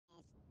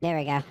There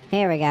we go.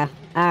 Here we go.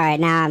 All right,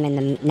 now I'm in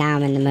the mood.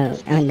 I'm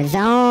in the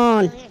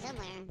zone. Here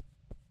somewhere.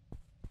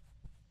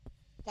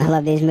 I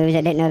love these movies.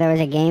 I didn't know there was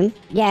a game.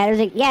 Yeah,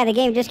 the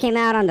game just came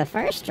out on the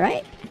 1st,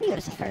 right? I think it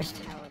was the 1st.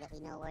 Know that we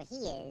know where he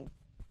is.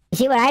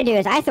 See, what I do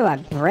is I throw a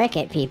brick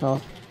at people.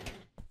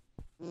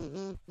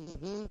 I'm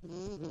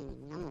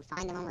gonna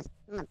find him almost.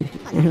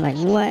 I'm like,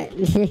 what? I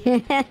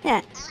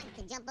like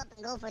to jump up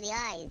and go for the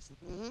eyes.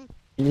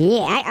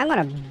 Yeah, I'm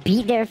gonna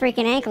beat their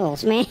freaking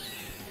ankles, man.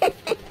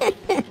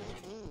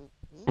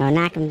 Oh,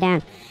 knock him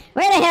down.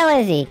 Where the hell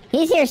is he?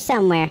 He's here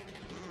somewhere.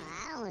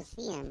 I don't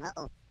see him.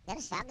 Uh-oh. Is that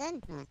a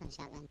shotgun? No, it's not a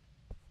shotgun.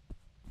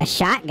 A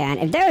shotgun?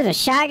 If there was a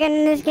shotgun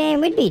in this game,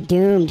 we'd be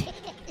doomed.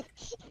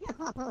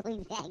 Oh,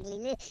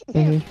 exactly.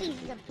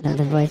 Love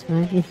the voice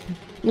box.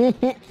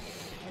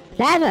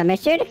 That's what,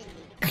 mister.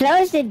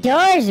 Close the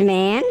doors,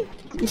 man.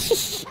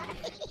 Just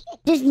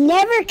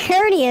never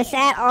courteous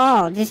at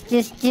all.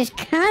 Just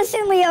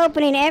constantly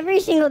opening every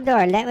single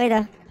door. That way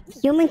the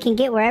human can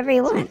get wherever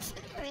he wants.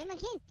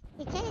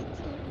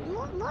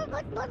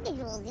 More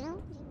visuals, you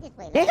know? This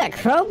way. There's a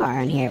crowbar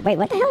in here. Wait,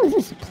 what the hell is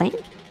this? A plane?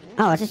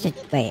 Oh, it's just a...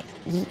 Wait.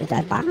 It's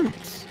a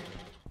box.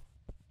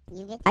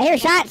 I hear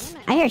shots.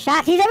 I hear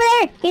shots. He's over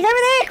there. He's over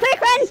there. Quick,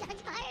 run.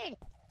 Shots fired.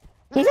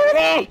 He's over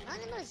there. On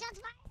the move. Shots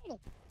fired.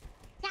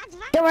 Shots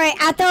fired. Don't worry.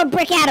 I'll throw a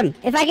brick at him.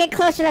 If I get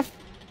close enough.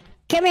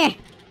 Come here.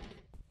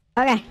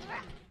 Okay.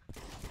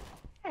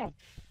 Go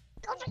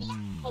for the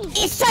eyes.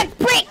 It's a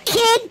brick,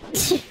 kid.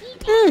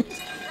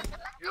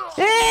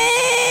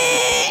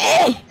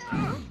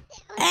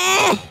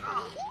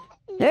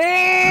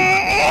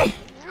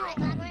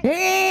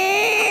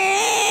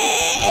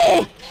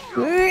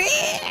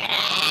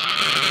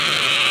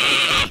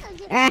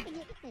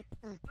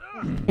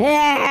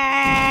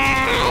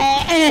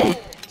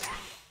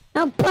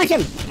 Oh, punch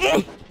him!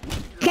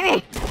 Come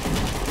here!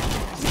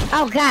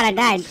 Oh God, I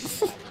died.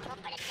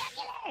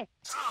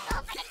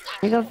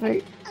 I go for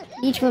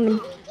each woman.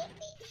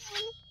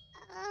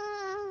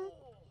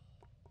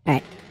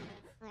 Alright.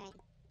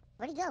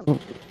 Where'd he go?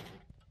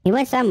 He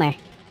went somewhere.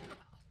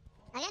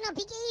 I got no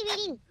PKE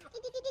reading.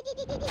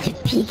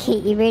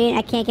 PKE reading?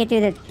 I can't get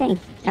through the thing.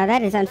 Oh,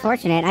 that is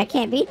unfortunate. I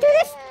can't beat through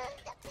this?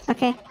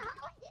 Okay. You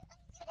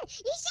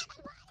shot my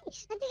body.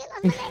 I think I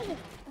lost my leg.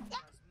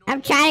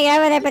 I'm trying to get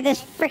over there, but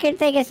this freaking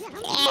thing is...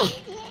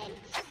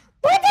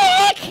 What the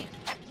heck?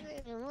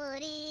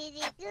 What is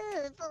it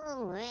good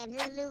for?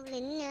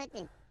 Absolutely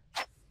nothing.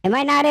 Am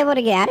I not able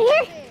to get out of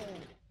here?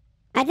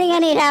 I think I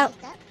need help.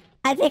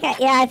 I think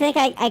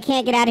I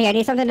can't get out of here. I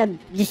need something to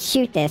just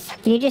shoot this.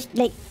 Can you just,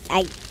 like,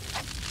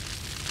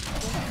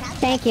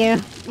 Thank you.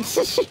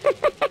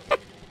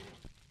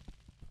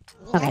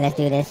 Okay, let's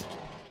do this.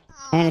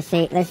 Let's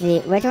see.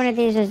 Which one of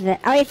these is the...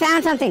 Oh, he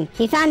found something.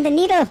 He found the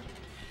needle.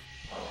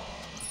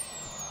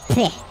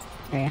 There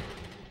we go.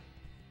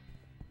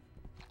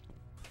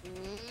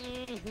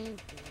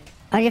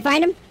 Oh, did you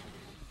find him?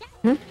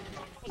 Huh?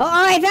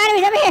 Oh, I found him.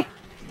 He's over here.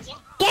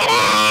 Get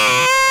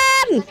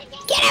him!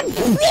 Get him!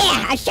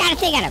 Yeah, I shot a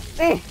thing at him.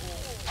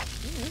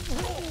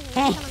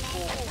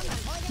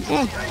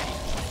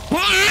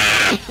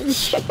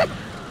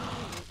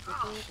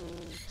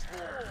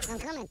 I'm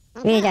coming.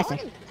 Wait, Justin.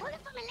 Hold it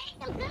for my leg.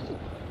 I'm coming.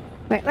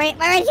 Wait,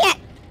 where is he at?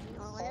 You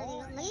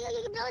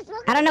can blow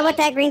smoke. I don't know what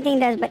that green thing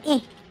does, but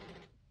I'm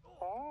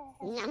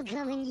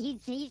coming. You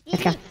see?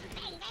 Let's go.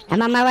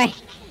 I'm on my way.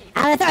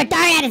 I'm gonna throw a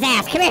dart at his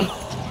ass. Come here.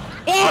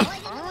 Yeah.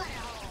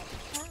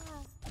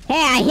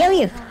 Hey, I heal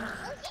you.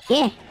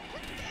 Yeah.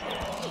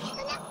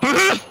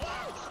 Haha.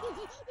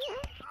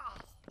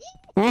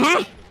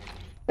 Uh-huh.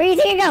 Where do you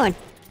think you're going?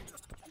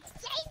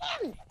 Save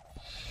him.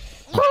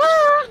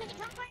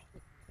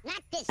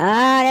 Not this.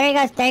 Oh, there he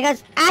goes. There he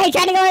goes. Ah, he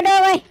tried to go in the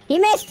doorway. He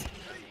missed.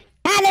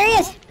 Ah, there he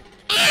is.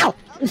 Ow.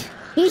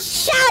 He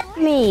shot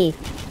me.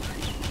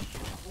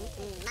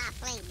 My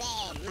flank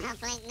bad. My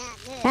flank not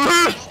good.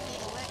 Haha.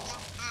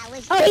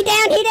 Oh, he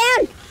down. He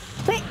down.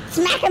 Quick,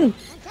 smack him.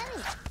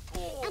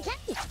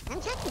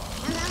 I'm coming.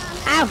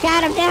 Oh,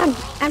 God, I'm down.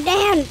 I'm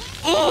down.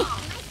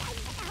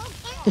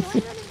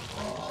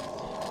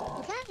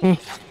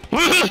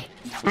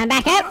 I'm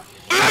back up.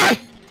 Ah.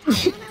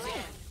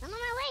 I'm on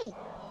my way.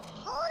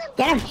 Hold him.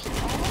 Get him.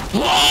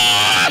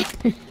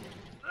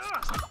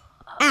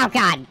 Oh,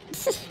 God.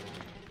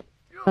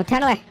 Go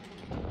tunneler.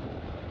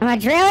 I'm gonna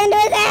drill into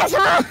his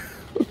asshole.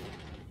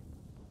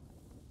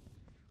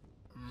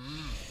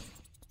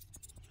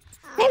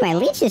 Hey, my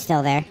leech is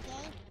still there.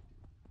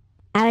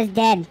 I was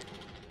dead.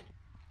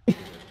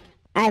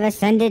 I've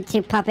ascended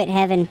to puppet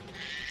heaven.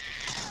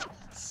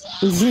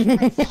 I'm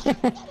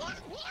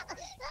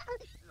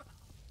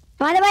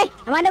on the way.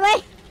 I'm on the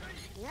way.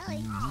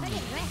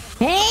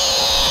 Hey,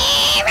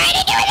 right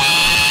into his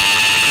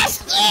ass!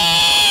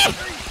 Yeah!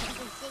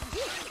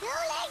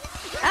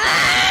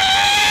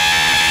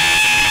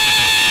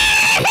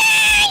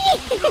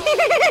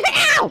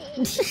 Ow!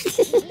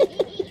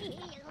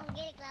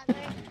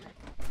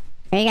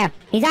 There you go.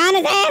 He's on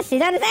his ass.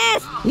 He's on his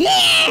ass.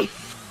 Yeah!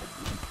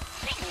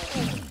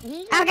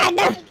 Oh, God,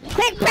 no.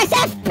 Quick, press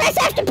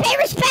F to pay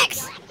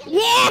respects.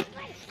 Yeah!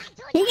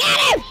 You got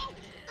him!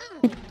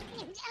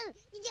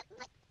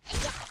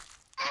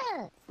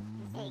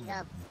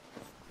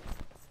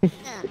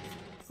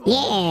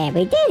 Yeah,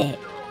 we did it.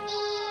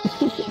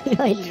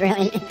 We're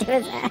drilling into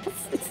his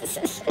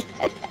ass.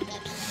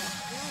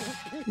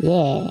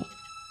 Yeah.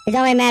 It's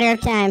only a matter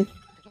of time.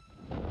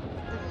 Only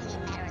a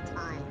matter of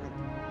time.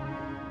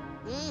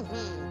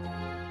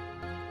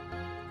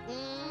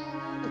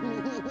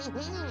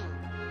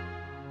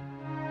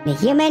 The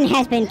human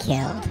has been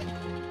killed.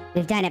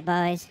 We've done it,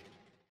 boys.